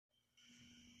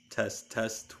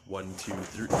Test. 1, 2,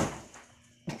 3.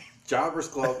 Jobbers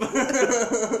Club.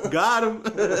 Got him.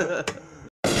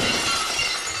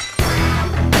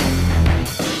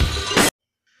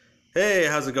 Hey,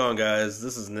 how's it going, guys?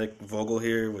 This is Nick Vogel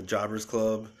here with Jobbers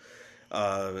Club.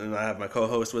 And I have my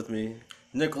co-host with me,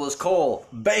 Nicholas Cole,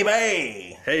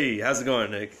 baby. Hey, how's it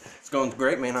going, Nick? It's going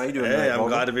great, man. How you doing? Hey, I'm Vogel?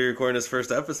 glad to be recording this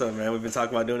first episode, man. We've been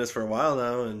talking about doing this for a while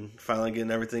now and finally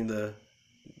getting everything to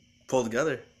pull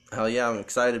together. Hell yeah, I'm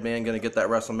excited, man. Going to get that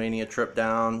WrestleMania trip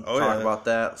down. Oh, talk yeah. about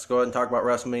that. Let's go ahead and talk about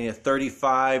WrestleMania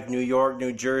 35, New York,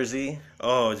 New Jersey.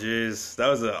 Oh, jeez. That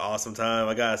was an awesome time,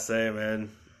 I gotta say, man.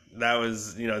 That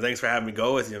was, thanks for having me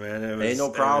go with you, man. Hey, no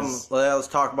problem. Let's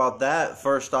talk about that.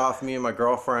 First off, me and my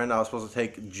girlfriend, I was supposed to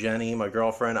take Jenny, my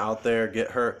girlfriend, out there,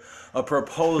 get her a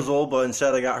proposal, but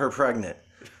instead I got her pregnant.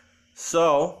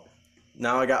 So,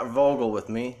 now I got Vogel with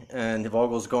me, and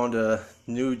Vogel's going to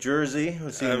New Jersey.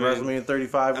 We'll see WrestleMania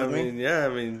 35 with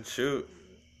me. Shoot.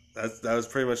 That was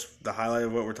pretty much the highlight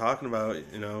of what we're talking about,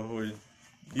 We're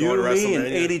You and me and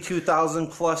 82,000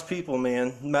 plus people,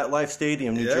 man. MetLife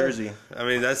Stadium, New Jersey. I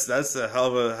mean, that's a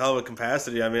hell of a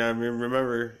capacity. I mean, I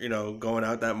remember, going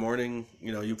out that morning,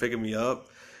 you picking me up,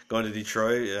 going to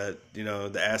Detroit at,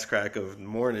 the ass crack of the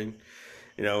morning.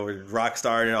 We're rock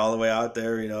starring all the way out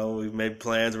there. We made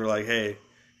plans. We're like, hey,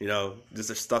 just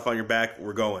there's stuff on your back.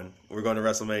 We're going to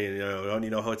WrestleMania. We don't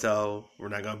need no hotel. We're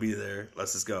not going to be there.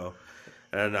 Let's just go.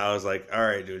 And I was like, all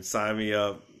right, dude, sign me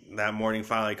up. That morning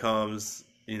finally comes.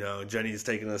 Jenny's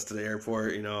taking us to the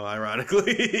airport,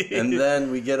 ironically. And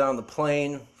then we get on the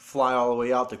plane, fly all the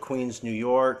way out to Queens, New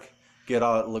York, get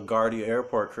out at LaGuardia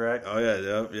Airport, correct? Oh,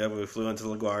 yeah, yep. We flew into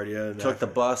LaGuardia. And took the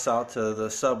bus out to the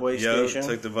subway station.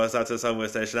 Took the bus out to the subway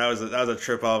station. That was a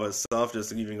trip all of itself just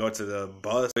to even go to the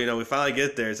bus. We finally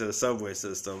get there to the subway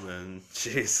system, and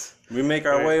jeez. We make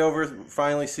our way over,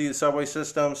 finally see the subway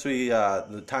system, see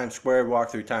the Times Square,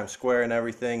 walk through Times Square and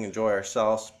everything, enjoy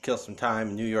ourselves, kill some time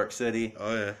in New York City.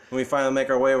 Oh, yeah. When we finally make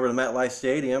our way over to MetLife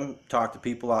Stadium, talk to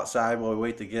people outside while we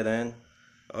wait to get in.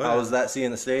 Oh, How was that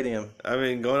seeing the stadium? I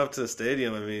mean, going up to the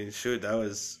stadium, I've been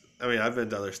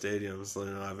to other stadiums.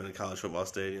 I've been to college football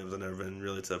stadiums. I've never been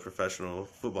really to a professional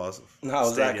football stadium. How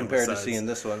was that compared to seeing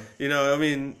this one?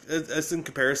 It's in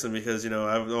comparison because, the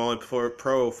only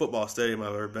pro football stadium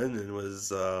I've ever been in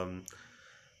was not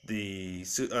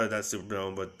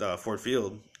Superdome, but Ford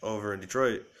Field over in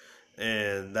Detroit.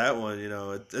 And that one,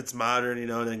 it's modern, and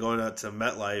then going out to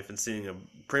MetLife and seeing a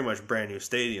pretty much brand new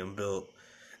stadium built.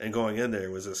 And going in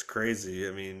there was just crazy.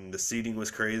 I mean, the seating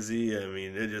was crazy. I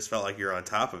mean, it just felt like you're on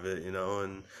top of it,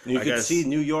 And you could see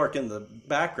New York in the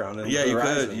background. Yeah, you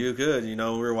could. We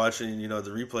were watching, the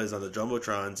replays on the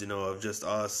jumbotrons, of just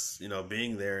us,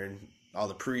 being there and all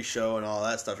the pre-show and all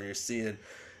that stuff, and you're seeing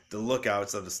the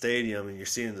lookouts of the stadium, and you're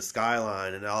seeing the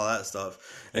skyline and all that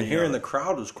stuff. And hearing the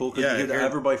crowd was cool because you hear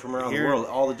everybody from around the world,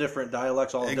 all the different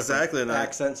dialects, all the different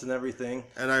accents and everything.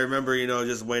 And I remember,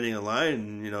 just waiting in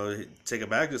line, take it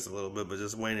back just a little bit, but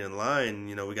just waiting in line,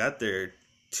 we got there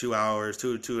 2 hours,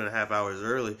 two and a half hours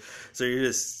early. So you're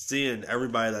just seeing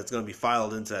everybody that's going to be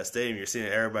filed into that stadium. You're seeing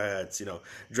everybody that's,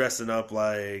 dressing up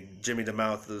like Jimmy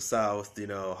DeMouth of the South,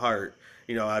 Hart.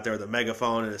 Out there with a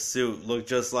megaphone and a suit, looked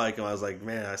just like him. I was like,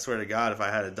 man, I swear to God, if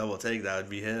I had a double take, that would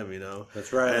be him,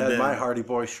 That's right. I had my Hardy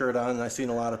Boy shirt on, and I seen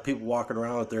a lot of people walking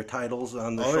around with their titles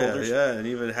on their shoulders. Yeah, and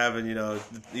even having,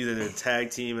 either their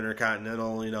tag team,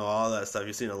 Intercontinental, all that stuff.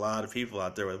 You've seen a lot of people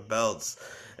out there with belts.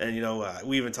 And,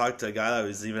 we even talked to a guy that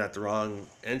was even at the wrong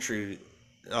entrance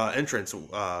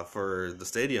for the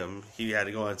stadium. He had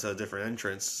to go into a different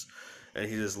entrance. And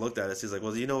he just looked at us. He's like,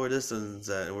 well, do you know where this is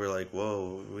at? And we're like,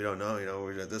 whoa, we don't know.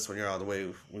 We're at this one. You're all the way.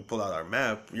 We pulled out our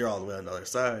map. You're all the way on the other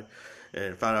side.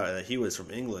 And found out that he was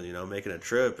from England, making a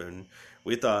trip. And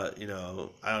we thought,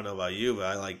 I don't know about you, but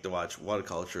I like to watch What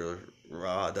Culture,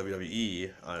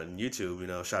 WWE on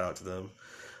YouTube. Shout out to them.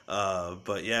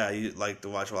 But yeah, you like to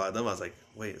watch a lot of them. I was like,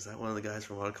 wait, is that one of the guys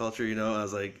from What Culture? I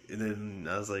was like,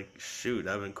 shoot,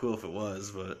 that'd been cool if it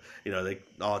was. But, they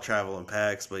all travel in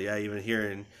packs. But yeah, even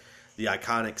hearing the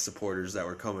iconic supporters that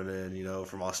were coming in,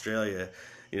 from Australia,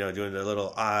 doing their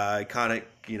little iconic,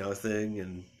 thing.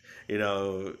 And,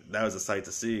 that was a sight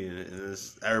to see. And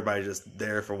everybody just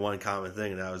there for one common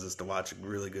thing. And that was just to watch a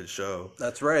really good show.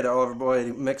 That's right.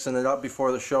 Everybody mixing it up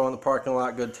before the show in the parking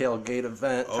lot. Good tailgate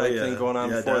event type thing going on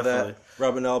before that.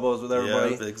 Rubbing elbows with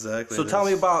everybody. Yeah, exactly. So tell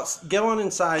me about going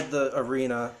inside the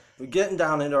arena. We're getting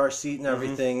down into our seat and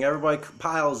everything. Mm-hmm. Everybody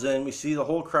piles in. We see the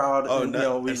whole crowd.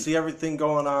 We see everything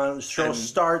going on. The show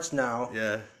starts now.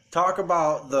 Yeah. Talk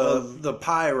about the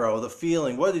pyro, the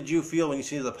feeling. What did you feel when you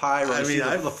see the pyro? I You mean,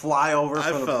 see the flyover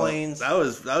from the planes. That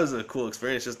was a cool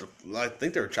experience. I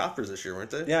think they were choppers this year,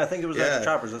 weren't they? Yeah, I think it was like the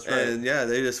choppers. That's right. And yeah,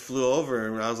 they just flew over,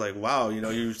 and I was like, wow,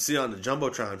 you see it on the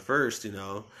jumbotron first,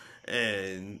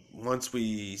 and once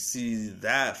we see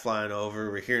that flying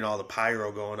over, we're hearing all the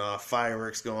pyro going off,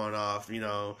 fireworks going off,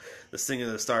 the singing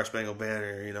of the Star Spangled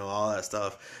Banner, all that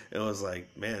stuff. It was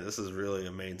like, man, this is really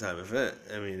a main time event.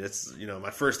 I mean, it's,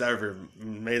 my first ever,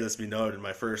 may this be noted,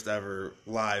 my first ever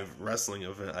live wrestling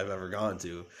event I've ever gone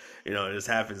to. It just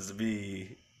happens to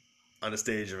be on the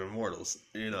stage of Immortals.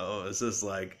 It's just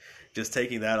like, just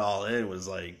taking that all in was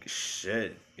like,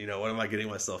 shit, what am I getting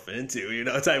myself into,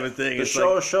 type of thing. The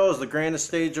shows the grandest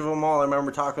stage of them all. I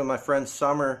remember talking to my friend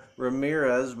Summer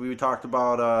Ramirez. We talked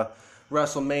about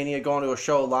WrestleMania, going to a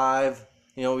show live.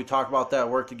 We talked about that,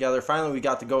 work together. Finally, we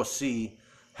got to go see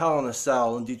Hell in a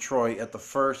Cell in Detroit at the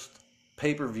first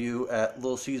pay-per-view at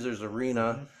Little Caesars Arena.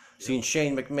 Mm-hmm. Seeing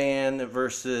Shane McMahon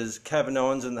versus Kevin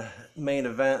Owens in the main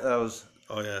event. That was...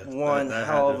 Oh yeah, one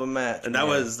hell of a match, and that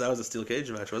was a steel cage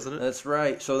match, wasn't it? That's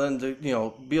right. So then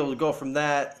to be able to go from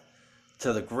that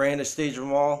to the grandest stage of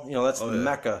them all, that's the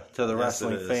mecca to the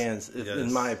wrestling fans,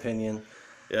 in my opinion.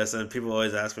 Yes, and people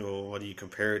always ask me, well, what do you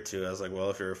compare it to? I was like, well,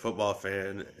 if you're a football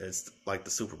fan, it's like the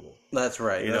Super Bowl. That's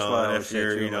right. That's what I always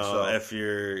say too, myself. If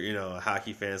you're a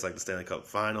hockey fan, it's like the Stanley Cup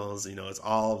Finals. It's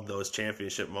all of those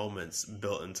championship moments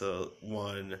built into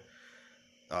one.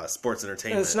 Sports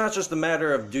entertainment. And it's not just a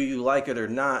matter of do you like it or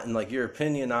not, and like your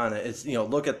opinion on it. It's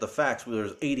look at the facts. Where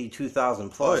there's 82,000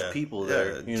 plus people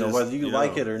there. Whether you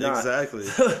like it or not. Exactly.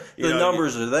 the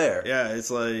numbers are there. Yeah,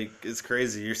 it's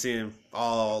crazy. You're seeing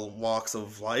all walks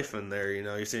of life in there.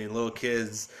 You're seeing little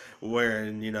kids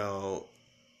wearing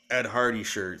Ed Hardy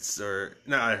shirts or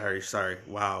not Ed Hardy. Sorry,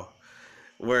 wow.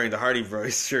 Wearing the Hardy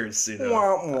Boys shirts,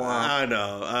 Wah, wah. I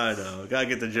know. Gotta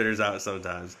get the jitters out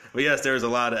sometimes. But yes, there's a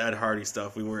lot of Ed Hardy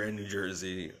stuff. We were in New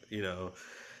Jersey,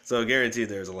 so guaranteed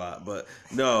there's a lot. But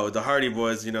no, the Hardy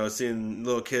Boys, seeing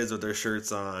little kids with their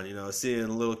shirts on, seeing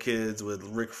little kids with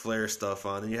Ric Flair stuff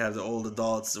on, and you have the old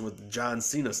adults with John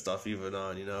Cena stuff even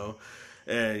on,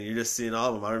 and you're just seeing all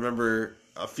of them. I remember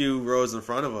a few rows in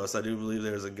front of us, I do believe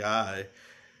there was a guy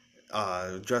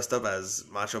dressed up as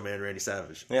Macho Man Randy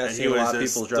Savage. Yeah, I see a lot of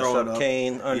people dressed up.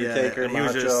 Kane, Undertaker, and he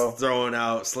Macho. was just throwing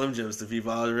out Slim Jims to people.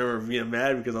 I remember being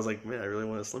mad because I was like, man, I really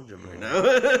want a Slim Jim right now.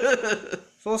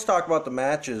 So let's talk about the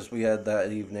matches we had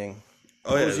that evening.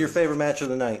 What was your favorite match of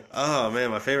the night? Oh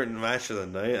man, my favorite match of the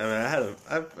night. I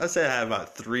mean, I'd say I had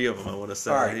about 3 of them. I want to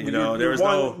say. All right, there was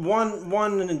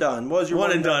one and done. What was your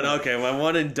one and done? Okay, my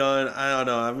one and done. I don't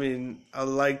know. I mean, I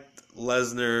liked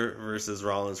Lesnar versus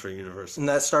Rollins for Universal. And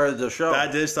that started the show.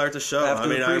 That did start the show. After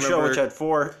the pre-show, which had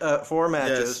four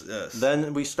matches. Yes.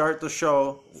 Then we start the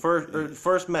show.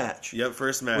 First match. Yep,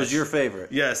 first match. Was your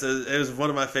favorite? Yes, it was one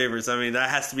of my favorites. I mean, that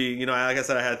has to be, like I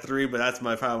said, I had 3, but that's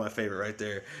probably my favorite right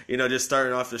there. Just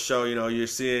starting off the show, you're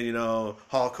seeing,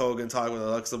 Hulk Hogan talk with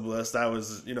Alexa Bliss. That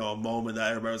was, a moment that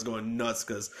everybody was going nuts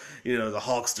because, the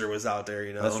Hulkster was out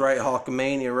there, That's right,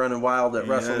 Hulkamania running wild at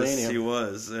WrestleMania. Yes, he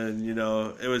was. And,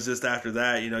 it was just after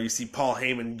that, you see Paul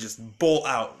Heyman just bolt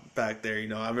out back there,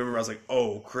 I remember I was like,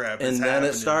 oh crap, and then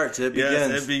happening. It starts, it begins.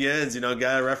 Yes, it begins,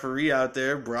 got a referee out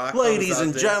there, Brock. Ladies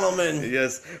and gentlemen.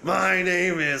 Yes, my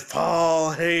name is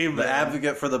Paul Heyman. The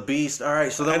advocate for the beast. All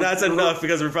right, so then that's enough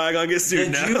because we're probably going to get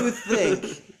sued now.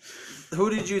 Who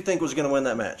did you think was going to win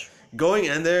that match? Going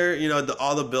in there,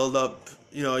 all the build up,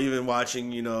 even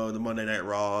watching, the Monday Night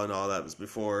Raw and all that was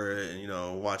before,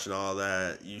 and, watching all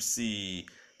that, you see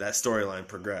that storyline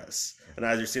progress. And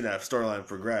as you're seeing that storyline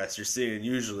progress, you're seeing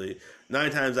usually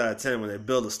 9 times out of 10 when they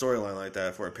build a storyline like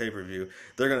that for a pay-per-view,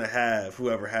 they're going to have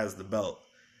whoever has the belt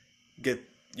get,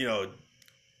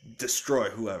 destroy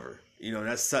whoever. And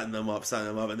that's setting them up,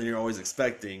 and then you're always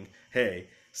expecting, hey,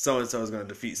 so-and-so is going to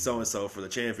defeat so-and-so for the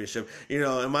championship. In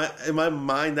my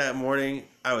mind that morning,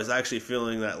 I was actually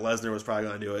feeling that Lesnar was probably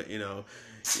going to do it,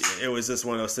 It was just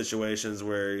one of those situations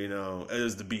where, it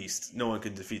was the Beast. No one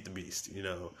could defeat the Beast,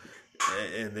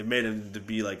 And they made him to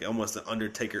be like almost an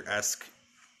Undertaker-esque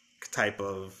type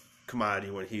of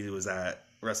commodity when he was at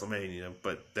WrestleMania,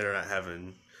 but they're not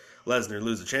having Lesnar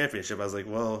lose the championship. I was like,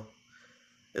 well,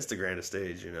 it's the grandest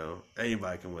stage,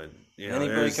 Anybody can win.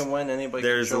 Anybody can win. Anybody.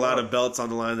 There's a lot of belts on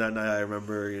the line that night. I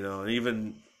remember, and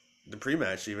even the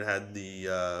pre-match even had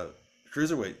the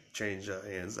cruiserweight change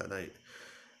hands that night,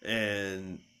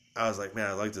 and I was like, man,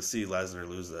 I'd like to see Lesnar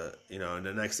lose that, and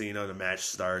the next thing you know, the match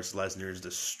starts, Lesnar's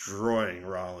destroying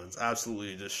Rollins,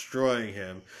 absolutely destroying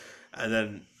him, and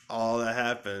then all that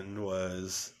happened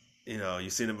was,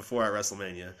 you've seen it before at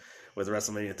WrestleMania, with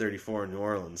WrestleMania 34 in New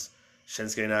Orleans,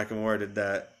 Shinsuke Nakamura did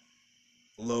that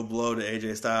low blow to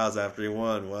AJ Styles after he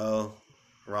won. Well,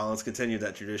 Rollins continued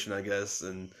that tradition, I guess,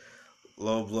 and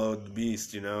low blow the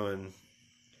Beast, and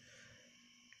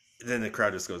then the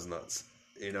crowd just goes nuts.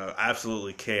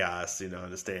 Absolutely chaos, in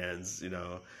the stands,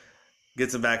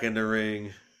 gets him back in the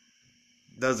ring,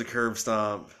 does a curb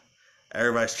stomp.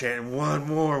 Everybody's chanting, one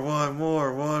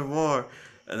more.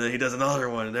 And then he does another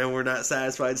one, and then we're not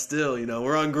satisfied still.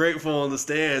 We're ungrateful in the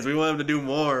stands. We want him to do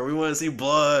more. We want to see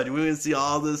blood. We want to see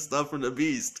all this stuff from the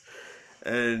Beast.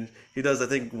 And he does, I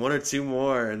think, one or two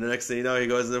more. And the next thing you know, he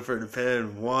goes in for the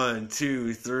pin. 1,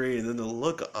 2, 3. And then the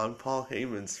look on Paul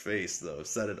Heyman's face, though,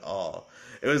 said it all.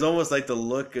 It was almost like the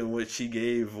look in which he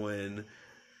gave when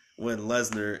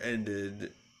Lesnar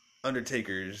ended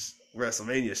Undertaker's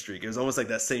WrestleMania streak. It was almost like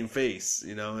that same face,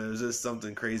 It was just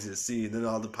something crazy to see. And then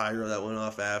all the pyro that went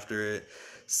off after it,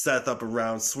 Seth up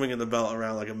around, swinging the belt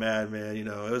around like a madman,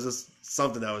 It was just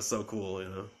something that was so cool,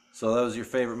 So that was your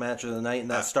favorite match of the night, and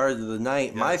that started the night.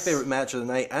 Yes. My favorite match of the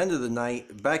night ended the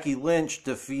night. Becky Lynch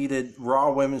defeated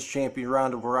Raw Women's Champion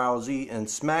Ronda Rousey and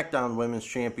SmackDown Women's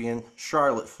Champion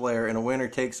Charlotte Flair in a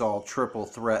winner-takes-all triple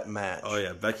threat match. Oh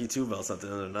yeah, Becky 2 belts at the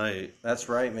end of the night. That's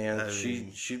right, man.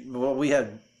 We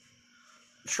had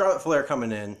Charlotte Flair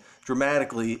coming in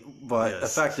dramatically, but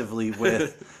effectively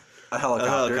with a helicopter. A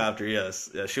helicopter,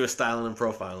 yes. Yeah, she was styling and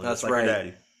profiling. That's like right. Her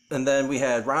daddy. And then we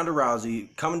had Ronda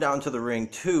Rousey coming down to the ring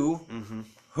to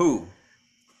who?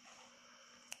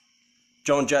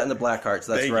 Joan Jett and the Blackhearts.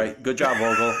 That's Thank right. you. Good job,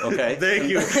 Vogel. Okay. Thank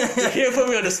you. You can't put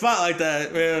me on the spot like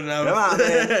that, man. Come on,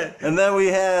 man. And then we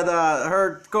had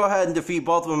her go ahead and defeat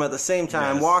both of them at the same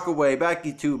time. Yes. Walk away.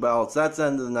 Becky 2 belts. That's the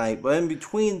end of the night. But in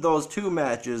between those two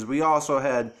matches, we also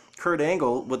had Kurt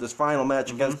Angle with his final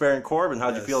match against Baron Corbin.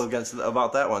 How'd you feel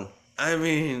about that one? I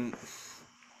mean,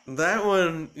 that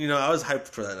one, I was hyped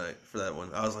for that one.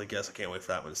 I was like, yes, I can't wait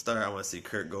for that one to start. I want to see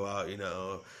Kurt go out,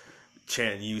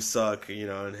 chanting "You suck,"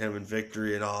 and him in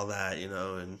victory and all that,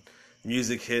 and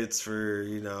music hits for,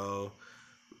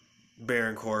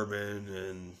 Baron Corbin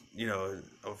and,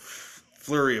 a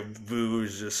flurry of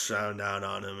boos just shouting down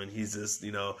on him, and he's just,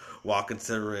 walking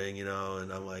to the ring, and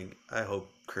I'm like, I hope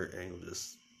Kurt Angle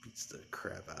just beats the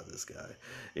crap out of this guy.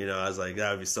 I was like,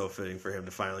 that would be so fitting for him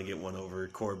to finally get one over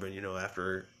Corbin,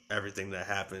 after everything that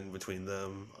happened between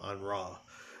them on Raw.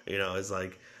 It's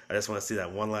like, I just want to see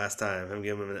that one last time. Him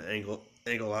give him an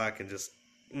ankle lock and just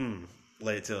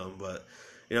lay it to him. But,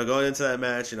 going into that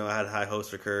match, I had high hopes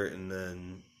for Kurt, and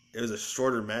then it was a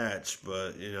shorter match,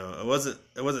 but, it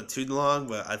wasn't too long,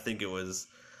 but I think it was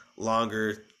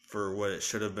longer for what it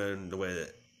should have been, the way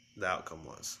that the outcome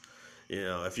was.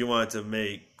 If you wanted to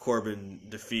make Corbin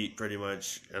defeat pretty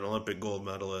much an Olympic gold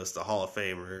medalist, a Hall of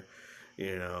Famer,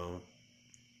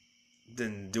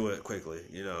 then do it quickly.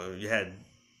 You had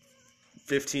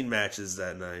 15 matches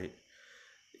that night,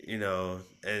 and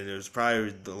it was probably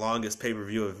the longest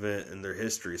pay-per-view event in their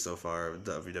history so far of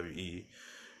WWE.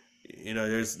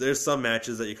 There's some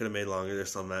matches that you could have made longer.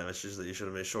 There's some matches that you should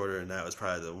have made shorter, and that was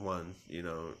probably the one.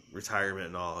 Retirement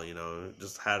and all.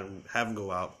 Just have him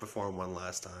go out, perform one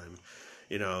last time.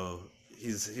 He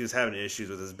was having issues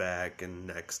with his back and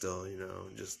neck still.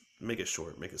 Just make it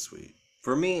short, make it sweet.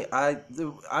 For me, I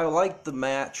liked the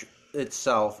match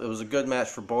itself. It was a good match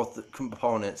for both the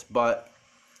components, but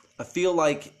I feel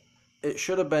like it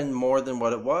should have been more than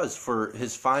what it was for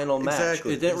his final match.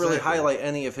 Exactly, It didn't really highlight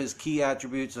any of his key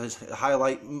attributes, his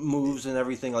highlight moves and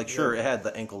everything. Like, sure, it had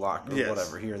the ankle lock or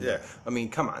whatever here and there. I mean,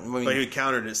 come on. But he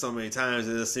countered it so many times,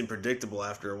 it just seemed predictable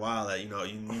after a while that, you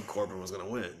knew Corbin was going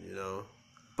to win,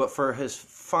 But for his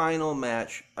final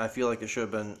match, I feel like it should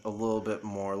have been a little bit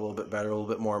more, a little bit better, a little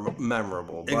bit more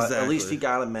memorable. But at least he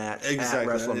got a match at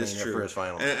WrestleMania for his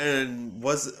final match. And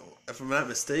if I'm not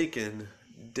mistaken,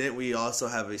 didn't we also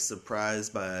have a surprise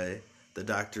by the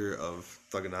Doctor of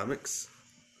Thugonomics?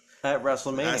 At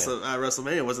WrestleMania. At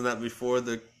WrestleMania. Wasn't that before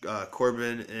the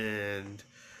Corbin and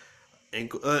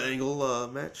Angle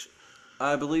match?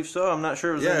 I believe so. I'm not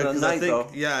sure it was on that night, though.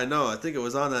 Yeah, I know. I think it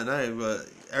was on that night, but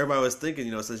everybody was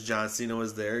thinking, since John Cena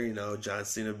was there, John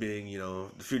Cena being, the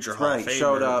future Hall of Famer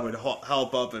showed up. would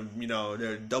help up and,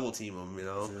 they'd double team him,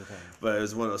 But it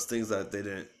was one of those things that they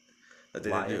didn't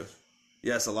do.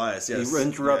 Yes, Elias, yes. He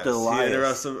interrupted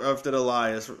Elias. He interrupted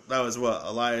Elias. That was what?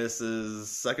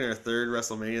 Elias's second or third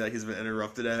WrestleMania that he's been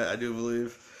interrupted at, I do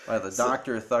believe. By the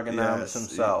Doctor of Thugonomics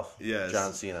himself,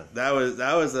 John Cena.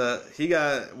 He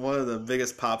got one of the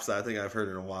biggest pops that I think I've heard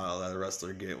in a while that a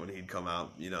wrestler get when he'd come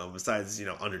out. Besides,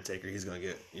 Undertaker, he's going to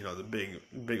get, the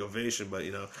big ovation, but,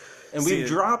 And we've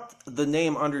dropped the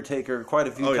name Undertaker quite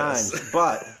a few times,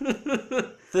 but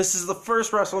This is the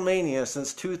first WrestleMania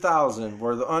since 2000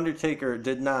 where The Undertaker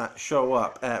did not show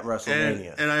up at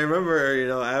WrestleMania. And I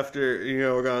remember, after,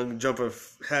 we're going to jump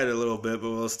ahead a little bit, but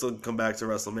we'll still come back to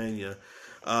WrestleMania.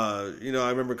 I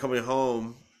remember coming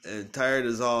home and tired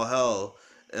as all hell,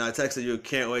 and I texted you,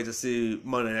 can't wait to see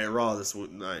Monday Night Raw this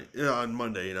night, on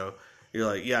Monday, You're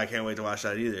like, yeah, I can't wait to watch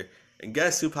that either. And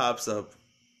guess who pops up?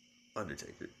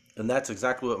 Undertaker. And that's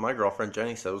exactly what my girlfriend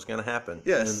Jenny said was going to happen.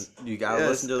 Yes. And you got to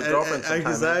listen to the girlfriend sometime.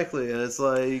 Exactly. And it's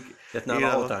like... If not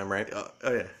all the time, right? Oh,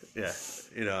 yeah. Yeah.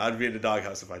 I'd be in the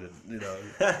doghouse if I didn't,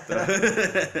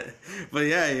 But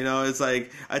yeah, it's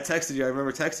like, I texted you. I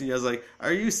remember texting you. I was like,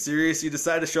 are you serious? You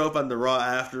decided to show up on the Raw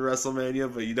after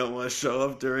WrestleMania, but you don't want to show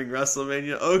up during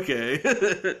WrestleMania? Okay.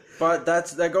 But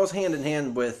that goes hand in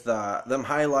hand with them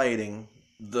highlighting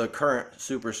the current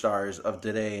superstars of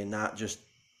today and not just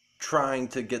trying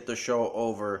to get the show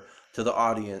over to the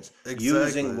audience,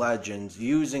 using legends,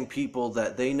 using people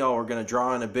that they know are going to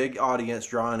draw in a big audience,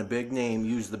 draw in a big name,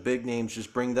 use the big names,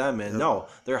 just bring them in. Yep. No,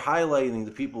 they're highlighting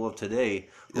the people of today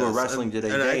who are wrestling today,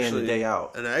 day in and day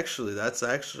out. And actually, that's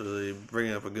actually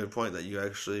bringing up a good point that you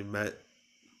actually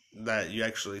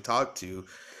talked to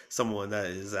someone that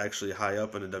is actually high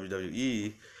up in the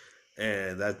WWE.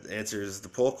 And that answers the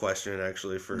poll question,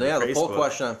 actually, for Facebook. The poll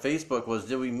question on Facebook was,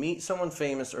 did we meet someone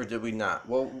famous or did we not?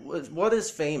 Well, what is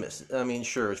famous? I mean,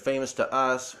 sure, it's famous to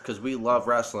us because we love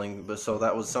wrestling, but so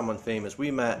that was someone famous.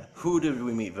 Who did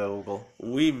we meet, Vogel?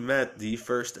 We met the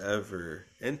first ever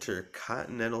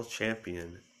Intercontinental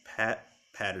Champion, Pat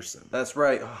Patterson. That's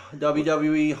right.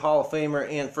 WWE Hall of Famer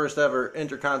and first ever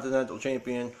Intercontinental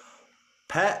Champion,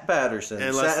 Pat Patterson,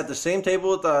 sat at the same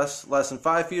table with us, less than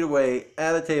 5 feet away,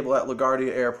 at a table at LaGuardia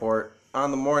Airport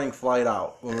on the morning flight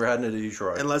out when we were heading to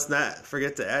Detroit. And let's not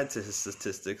forget to add to his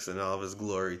statistics and all of his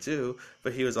glory, too,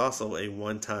 but he was also a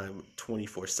one-time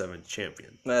 24/7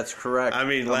 champion. That's correct. I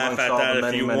mean, laugh at that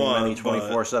if you want. Many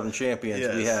 24/7 champions,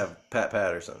 yes. We have Pat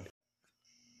Patterson.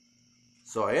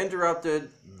 So I interrupted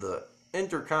the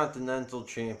Intercontinental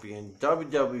Champion,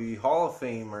 WWE Hall of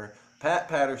Famer, Pat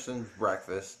Patterson's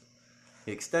breakfast.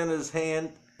 He extended his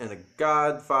hand in a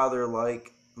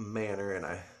godfather-like manner, and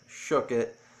I shook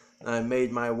it. And I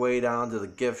made my way down to the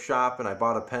gift shop, and I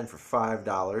bought a pen for $5.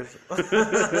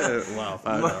 Wow,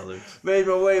 $5. Made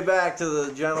my way back to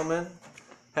the gentleman,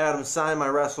 had him sign my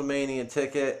WrestleMania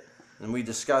ticket, and we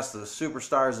discussed the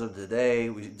superstars of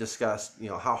today. We discussed,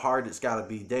 how hard it's got to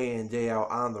be day in, day out,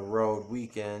 on the road,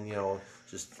 weekend,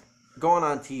 just going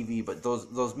on TV, but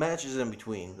those matches in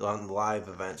between on the live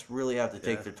events really have to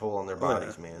take their toll on their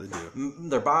bodies, man. They do.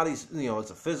 Their bodies, it's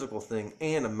a physical thing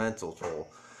and a mental toll.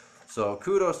 So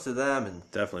kudos to them, and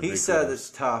definitely he said it's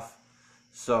tough.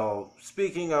 So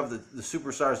speaking of the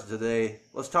superstars of today,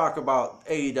 let's talk about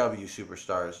AEW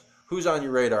superstars. Who's on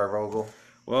your radar, Vogel?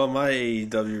 Well, my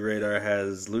AEW radar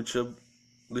has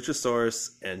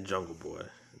Luchasaurus and Jungle Boy,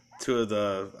 two of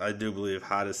the, I do believe,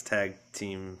 hottest tag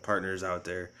team partners out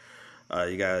there.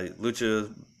 You got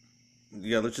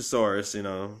Luchasaurus,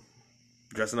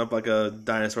 dressing up like a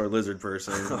dinosaur lizard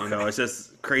person. It's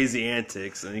just crazy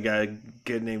antics. And you got a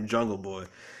kid named Jungle Boy.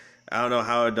 I don't know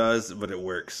how it does, but it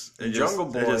works. It just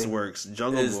works.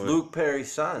 Jungle Boy is Luke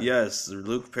Perry's son. Yes,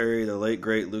 Luke Perry, the late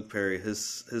great Luke Perry.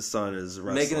 His son is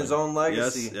wrestling. Making his own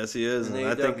legacy. Yes, he is. And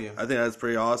I think that's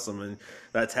pretty awesome. And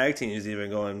that tag team is even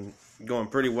going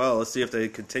pretty well. Let's see if they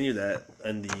continue that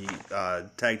in the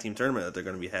tag team tournament that they're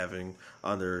going to be having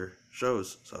on their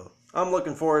shows. So I'm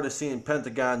looking forward to seeing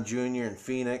Pentagon Jr. and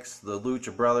Phoenix, the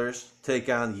Lucha Brothers, take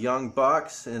on the Young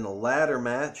Bucks in a ladder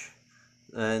match.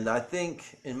 And I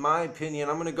think, in my opinion,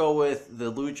 I'm going to go with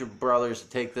the Lucha Brothers to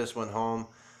take this one home.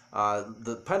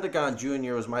 The Pentagon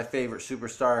Jr. was my favorite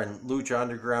superstar in Lucha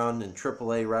Underground and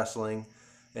AAA wrestling.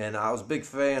 And I was a big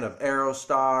fan of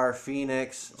Aerostar,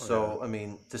 Phoenix. I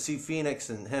mean, to see Phoenix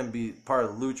and him be part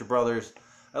of the Lucha Brothers,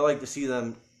 I like to see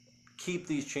them keep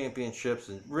these championships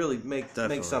and really make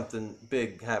something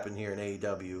big happen here in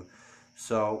AEW.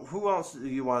 So, who else do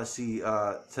you want to see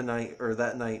tonight or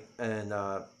that night and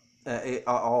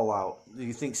All Out? Do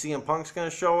you think CM Punk's going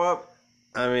to show up?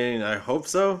 I mean, I hope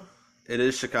so. It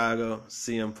is Chicago.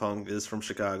 CM Punk is from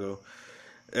Chicago.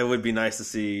 It would be nice to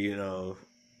see,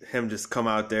 him just come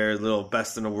out there, little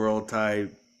best in the world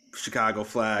type, Chicago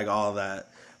flag, all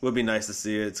that. Would be nice to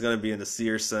see it. It's going to be in the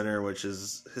Sears Center, which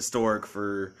is historic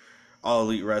for All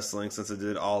Elite Wrestling since it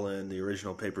did All In, the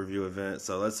original pay-per-view event.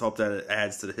 So let's hope that it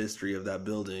adds to the history of that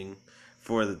building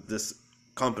for this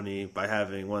company by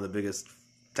having one of the biggest,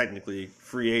 technically,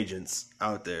 free agents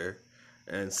out there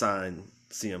and sign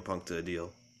CM Punk to a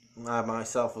deal. I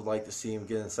myself would like to see him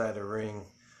get inside the ring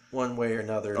one way or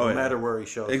another, no matter where he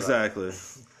shows up. Exactly.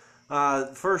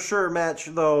 For sure match,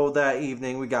 though, that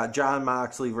evening, we got Jon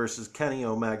Moxley versus Kenny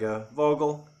Omega.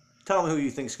 Vogel, tell me who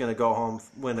you think's going to go home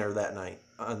winner that night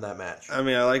on that match. I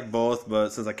mean, I like both, but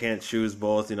since I can't choose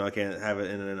both, I can't have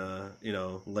it in a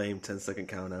lame 10-second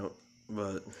count out.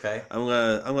 But Okay. I'm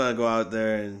gonna go out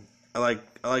there, and I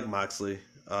like Moxley.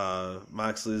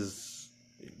 Moxley's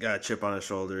got a chip on his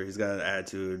shoulder. He's got an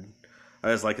attitude.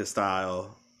 I just like his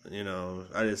style. Like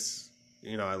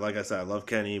I said, I love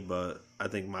Kenny, but I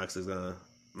think Moxley's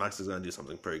gonna do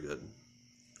something pretty good.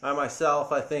 I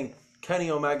think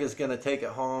Kenny Omega's going to take it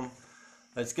home.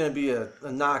 It's going to be a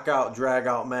knockout,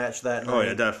 drag-out match that night. Oh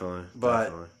yeah, definitely. But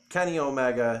definitely. Kenny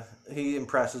Omega, he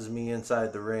impresses me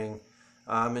inside the ring.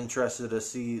 I'm interested to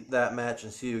see that match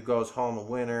and see who goes home a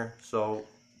winner. So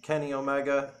Kenny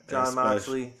Omega, Jon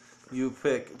Moxley. You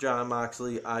pick Jon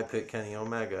Moxley. I pick Kenny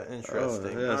Omega.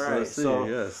 Interesting. Oh, yes, all right, let's see, so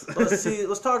yes. let's see.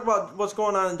 Let's talk about what's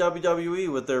going on in WWE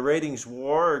with their ratings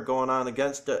war going on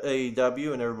against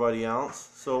AEW and everybody else.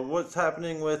 So what's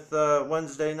happening with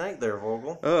Wednesday night there,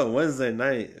 Vogel? Oh, Wednesday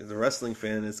night, as a wrestling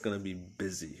fan, it's going to be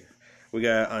busy. We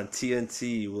got on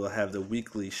TNT, we'll have the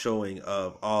weekly showing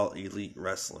of All Elite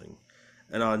Wrestling.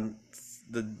 And on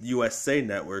the USA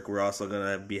Network, we're also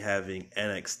going to be having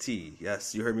NXT.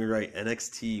 Yes, you heard me right.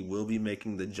 NXT will be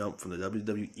making the jump from the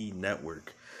WWE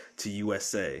Network to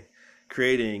USA,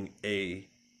 creating a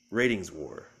ratings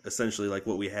war, essentially like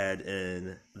what we had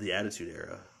in the Attitude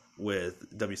Era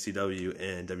with WCW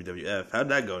and WWF. How'd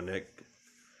that go, Nick?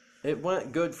 It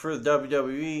went good for the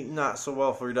WWE, not so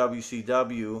well for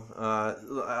WCW.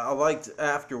 I liked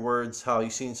afterwards how you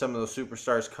seen some of those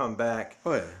superstars come back.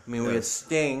 Oh yeah, I mean, we had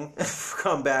Sting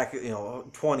come back,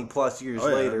 20 plus years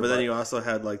later. But then you also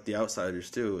had like the outsiders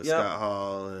too, with Yep. Scott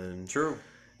Hall and True.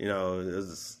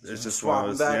 It's just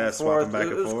Swapping back and forth. swapping back It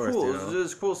and was forth. cool. It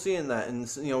was cool seeing that, and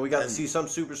we got to see some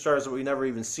superstars that we never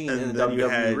even seen in And the then you WWE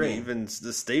had ring. even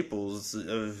the staples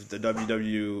of the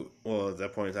WW, well, at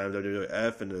that point in time,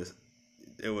 WWF, and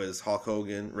it was Hulk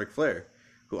Hogan, Ric Flair,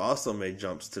 who also made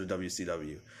jumps to the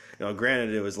WCW.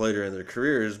 Granted, it was later in their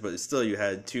careers, but still, you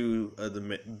had two of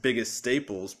the biggest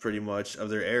staples, pretty much, of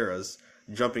their eras,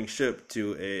 jumping ship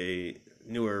to a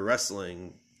newer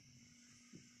wrestling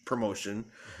promotion.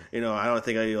 I don't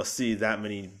think you'll see that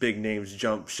many big names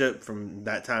jump ship from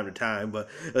that time to time, but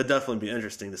it'll definitely be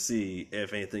interesting to see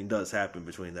if anything does happen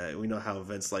between that. We know how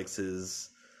Vince likes his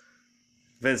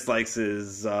his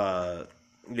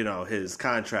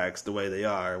contracts the way they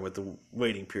are with the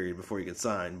waiting period before he gets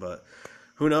signed, but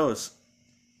who knows?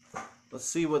 Let's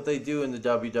see what they do in the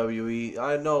WWE.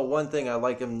 I know one thing I'd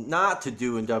like him not to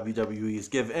do in WWE is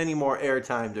give any more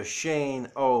airtime to Shane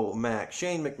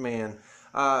McMahon.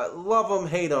 Love him,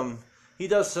 hate him. He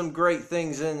does some great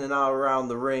things in and out around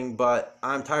the ring, but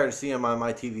I'm tired of seeing him on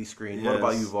my TV screen. Yes. What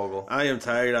about you, Vogel? I am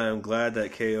tired. I am glad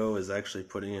that KO is actually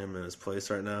putting him in his place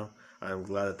right now. I am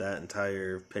glad that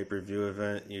entire pay-per-view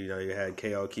event, you had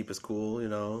KO keep his cool,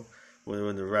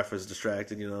 when the ref was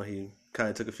distracted, he kind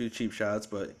of took a few cheap shots,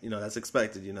 but, that's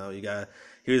expected,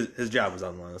 his job was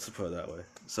on the line, let's put it that way.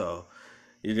 So,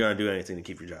 you're going to do anything to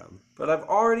keep your job. But I've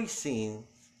already seen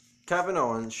Kevin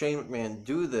Owens, Shane McMahon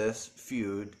do this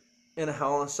feud in a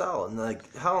Hell in a Cell. And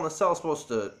Hell in a Cell is supposed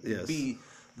to be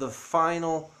the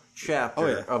final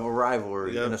chapter of a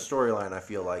rivalry in a storyline, I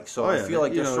feel like. So I feel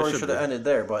like the story should have ended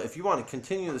there. But if you want to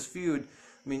continue this feud,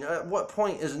 I mean, at what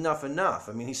point is enough enough?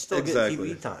 I mean, he's still getting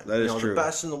TV time. That is true. The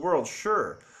best in the world,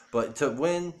 sure. But to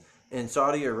win in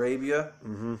Saudi Arabia,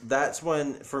 that's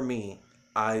when, for me,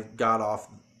 I got off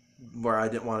where I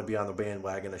didn't want to be on the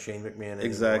bandwagon of Shane McMahon anymore.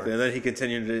 Exactly, and then he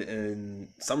continued it in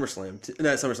SummerSlam.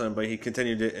 Not SummerSlam, but he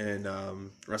continued it in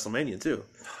WrestleMania too,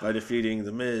 by defeating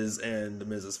The Miz and The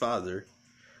Miz's father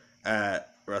at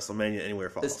WrestleMania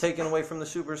Anywhere Falls. It's taken away from the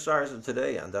superstars of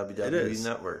today on WWE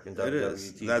Network and WWE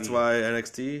TV. That's why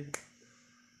NXT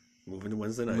moving to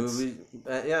Wednesday nights.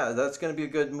 That's going to be a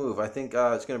good move. I think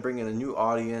it's going to bring in a new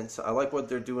audience. I like what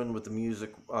they're doing with the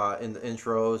music in the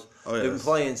intros. Oh, yes. They've been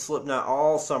playing Slipknot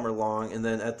all summer long, and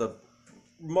then at the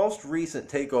most recent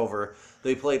takeover,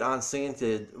 they played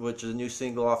Unsainted, which is a new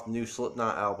single off the new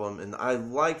Slipknot album, and I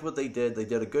liked what they did. They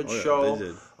did a good show. They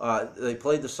did. They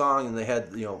played the song, and they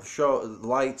had show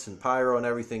lights and pyro and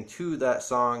everything to that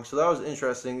song. So that was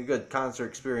interesting. A good concert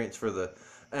experience for the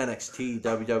NXT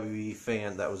WWE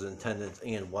fan that was in attendance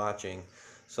and watching.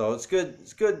 So it's good.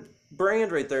 It's good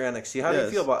brand right there, NXT. How do you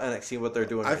feel about NXT and what they're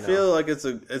doing right now? I feel like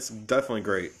it's definitely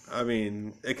great. I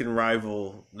mean, it can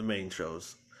rival the main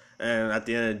shows. And at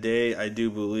the end of the day, I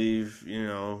do believe,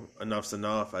 enough's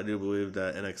enough. I do believe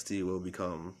that NXT will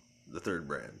become the third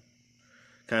brand.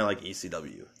 kind of like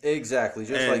ECW. Exactly,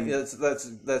 just And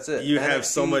like that's it. you have NXT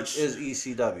so much- is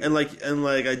ECW, And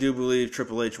like I do believe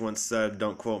Triple H once said,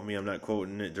 don't quote me, I'm not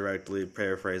quoting it directly,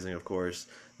 paraphrasing of course,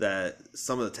 that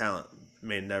some of the talent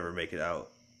may never make it out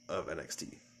of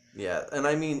NXT. yeah, and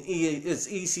I mean it's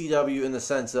ECW in the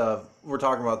sense of we're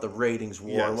talking about the ratings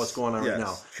war and Yes, what's going on right yes,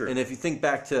 now. true. And if you think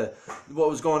back to what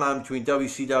was going on between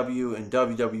WCW and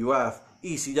WWF,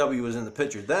 ECW was in the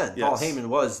picture then. Yes. Paul Heyman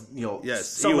was,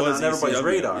 Yes, he someone was on everybody's ECW,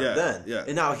 radar yeah, then. yeah.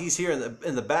 And now he's here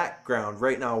in the background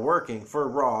right now working for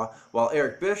Raw, while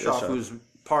Eric Bischoff, who's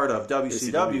part of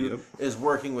WCW, yep. is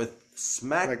working with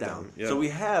SmackDown. SmackDown, yeah. So we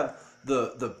have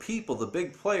the people, the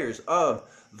big players of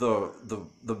the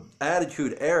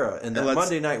Attitude Era and that let's-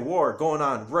 Monday Night War going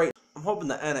on right. I'm hoping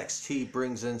the NXT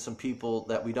brings in some people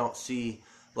that we don't see,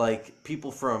 like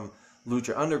people from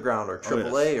Lucha Underground or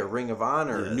AAA or Ring of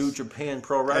Honor or Yes. New Japan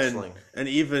Pro Wrestling. And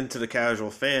even to the casual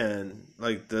fan,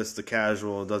 like this, the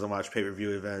casual doesn't watch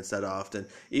pay-per-view events that often,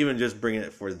 even just bringing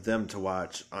it for them to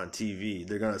watch on TV,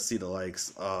 they're going to see the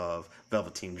likes of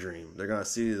Velveteen Dream. They're going to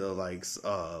see the likes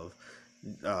of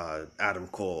Adam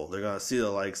Cole. They're going to see the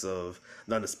likes of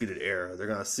the Undisputed Era. They're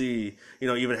going to see,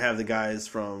 even have the guys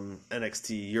from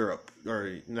NXT Europe,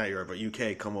 or not Europe, but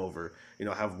UK come over,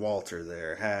 have Walter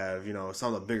there, have,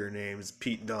 some of the bigger names,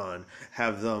 Pete Dunne,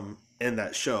 have them in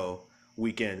that show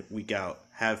week in, week out,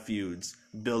 have feuds,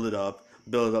 build it up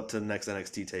to the next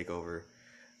NXT takeover.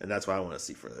 And that's what I want to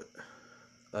see for it.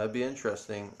 That'd be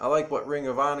interesting. I like what Ring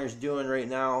of Honor's doing right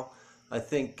now. I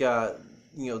think,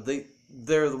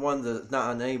 they're the one that's not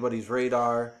on anybody's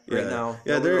radar right now.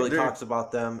 Yeah, Nobody really they're- talks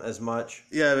about them as much.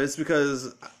 Yeah, it's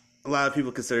because a lot of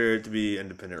people consider it to be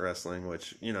independent wrestling,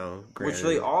 which, Which granted,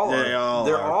 they all are.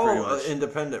 They're are pretty all much.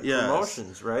 independent Yes.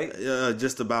 promotions, right?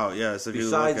 Just about, yes. If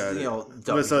Besides, you look at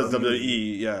it. Besides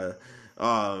WWE,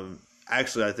 yeah.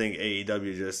 Actually, I think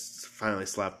AEW just finally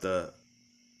slapped the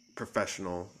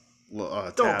professional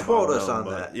Don't tab quote on us them, on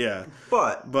but, that. Yeah.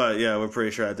 But yeah, we're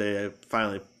pretty sure that they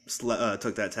finally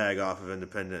took that tag off of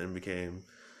independent and became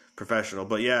professional.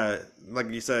 But yeah, like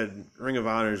you said, Ring of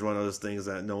Honor is one of those things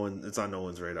that it's on no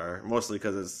one's radar. Mostly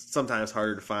because it's sometimes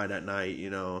harder to find at night,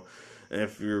 and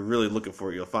if you're really looking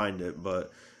for it, you'll find it.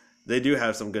 But they do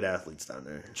have some good athletes down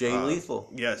there. Jay Lethal.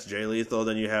 Yes, Jay Lethal.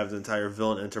 Then you have the entire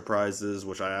Villain Enterprises,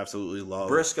 which I absolutely love.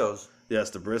 Briscoes. Yes,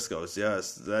 the Briscoes.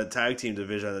 Yes, that tag team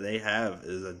division that they have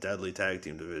is a deadly tag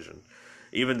team division.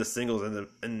 Even the singles and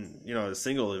the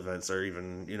single events are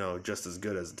even just as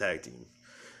good as a tag team.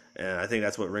 And I think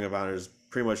that's what Ring of Honor is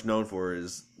pretty much known for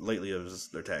is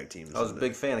their tag teams. I was a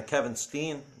big fan of Kevin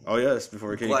Steen. Oh yes,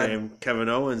 before he became Kevin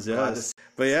Owens. Yes,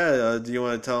 but yeah, do you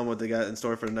want to tell them what they got in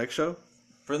store for the next show?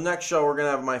 For the next show, we're going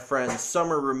to have my friend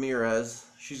Summer Ramirez.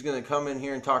 She's going to come in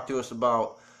here and talk to us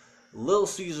about Little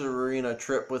Caesar Arena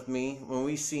trip with me when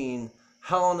we seen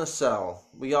Hell in a Cell.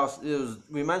 We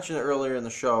mentioned it earlier in the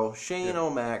show. Shane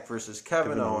O'Mac versus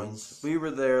Kevin Owens. We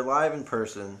were there live in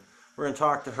person. We're going to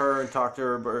talk to her about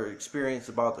her experience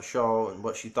about the show and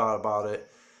what she thought about it.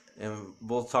 And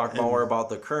we'll talk more about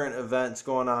the current events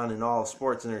going on in all of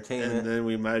sports entertainment. And then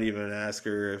we might even ask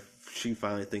her if she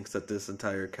finally thinks that this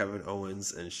entire Kevin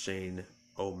Owens and Shane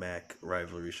O'Mac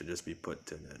rivalry should just be put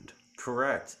to an end.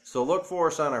 Correct. So look for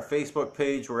us on our Facebook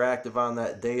page. We're active on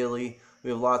that daily. We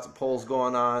have lots of polls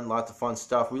going on, lots of fun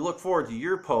stuff. We look forward to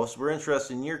your posts. We're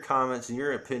interested in your comments and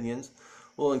your opinions.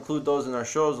 We'll include those in our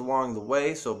shows along the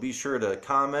way, so be sure to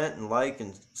comment and like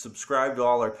and subscribe to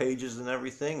all our pages and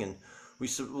everything. And we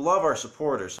love our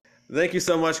supporters. Thank you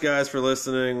so much, guys, for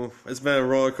listening. It's been a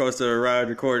roller coaster ride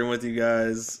recording with you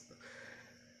guys.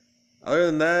 Other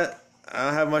than that, I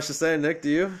don't have much to say. Nick, do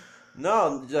you?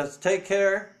 No, just take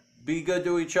care, be good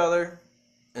to each other,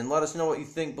 and let us know what you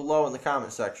think below in the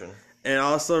comment section. And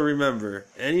also remember,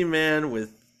 any man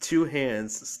with two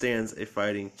hands stands a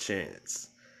fighting chance.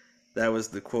 That was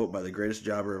the quote by the greatest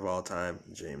jobber of all time,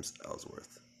 James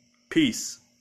Ellsworth. Peace.